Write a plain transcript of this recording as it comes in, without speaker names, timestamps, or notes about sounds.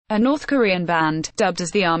A North Korean band, dubbed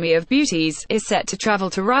as the Army of Beauties, is set to travel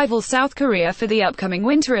to rival South Korea for the upcoming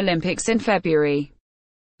Winter Olympics in February.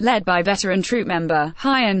 Led by veteran troupe member,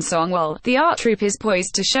 Hyon Song-wol, the art troupe is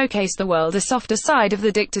poised to showcase the world a softer side of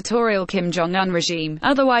the dictatorial Kim Jong-un regime,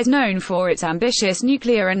 otherwise known for its ambitious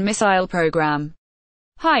nuclear and missile program.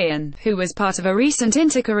 Hyon, who was part of a recent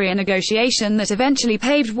inter-Korea negotiation that eventually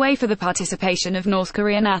paved way for the participation of North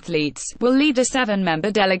Korean athletes, will lead the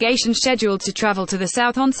 7-member delegation scheduled to travel to the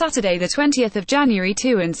south on Saturday the 20th of January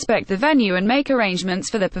to inspect the venue and make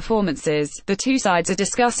arrangements for the performances. The two sides are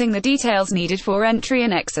discussing the details needed for entry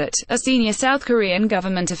and exit, a senior South Korean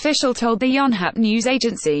government official told the Yonhap news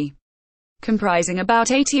agency. Comprising about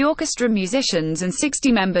 80 orchestra musicians and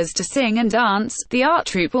 60 members to sing and dance, the art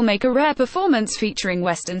troupe will make a rare performance featuring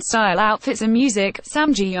Western-style outfits and music.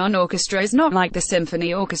 Samjiyon Orchestra is not like the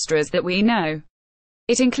symphony orchestras that we know.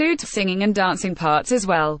 It includes singing and dancing parts as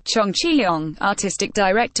well. Chong Chi-yong, artistic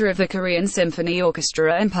director of the Korean Symphony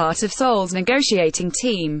Orchestra and part of Seoul's negotiating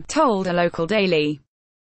team, told a local daily.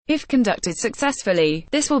 If conducted successfully,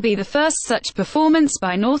 this will be the first such performance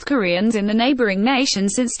by North Koreans in the neighbouring nation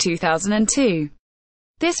since 2002.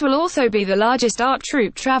 This will also be the largest art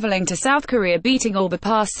troupe travelling to South Korea, beating all the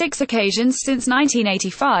past 6 occasions since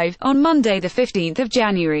 1985. On Monday the 15th of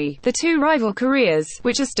January, the two rival Koreas,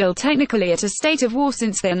 which are still technically at a state of war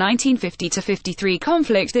since their 1950-53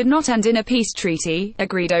 conflict did not end in a peace treaty,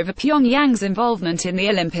 agreed over Pyongyang's involvement in the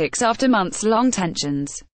Olympics after months-long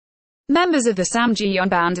tensions. Members of the Samjiyon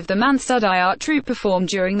band of the Mansudai art troupe performed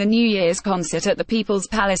during the New Year's concert at the People's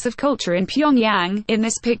Palace of Culture in Pyongyang. In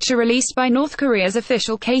this picture released by North Korea's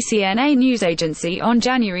official KCNA news agency on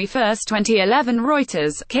January 1, 2011,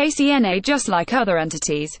 Reuters, KCNA, just like other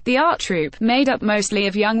entities, the art troupe, made up mostly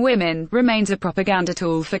of young women, remains a propaganda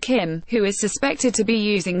tool for Kim, who is suspected to be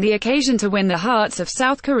using the occasion to win the hearts of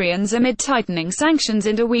South Koreans amid tightening sanctions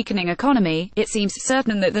and a weakening economy. It seems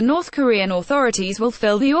certain that the North Korean authorities will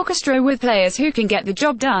fill the orchestra with players who can get the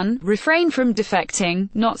job done, refrain from defecting,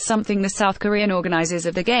 not something the South Korean organizers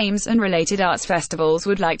of the games and related arts festivals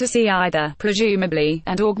would like to see either, presumably,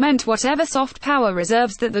 and augment whatever soft power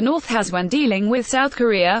reserves that the North has when dealing with South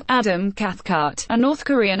Korea. Adam Cathcart, a North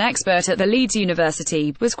Korean expert at the Leeds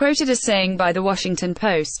University, was quoted as saying by the Washington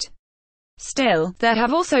Post. Still, there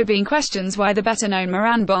have also been questions why the better-known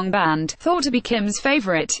Moranbong band, thought to be Kim's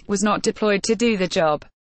favorite, was not deployed to do the job.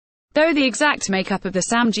 Though the exact makeup of the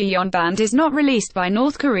Samjiyon band is not released by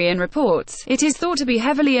North Korean reports, it is thought to be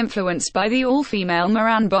heavily influenced by the all-female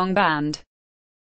Moranbong band.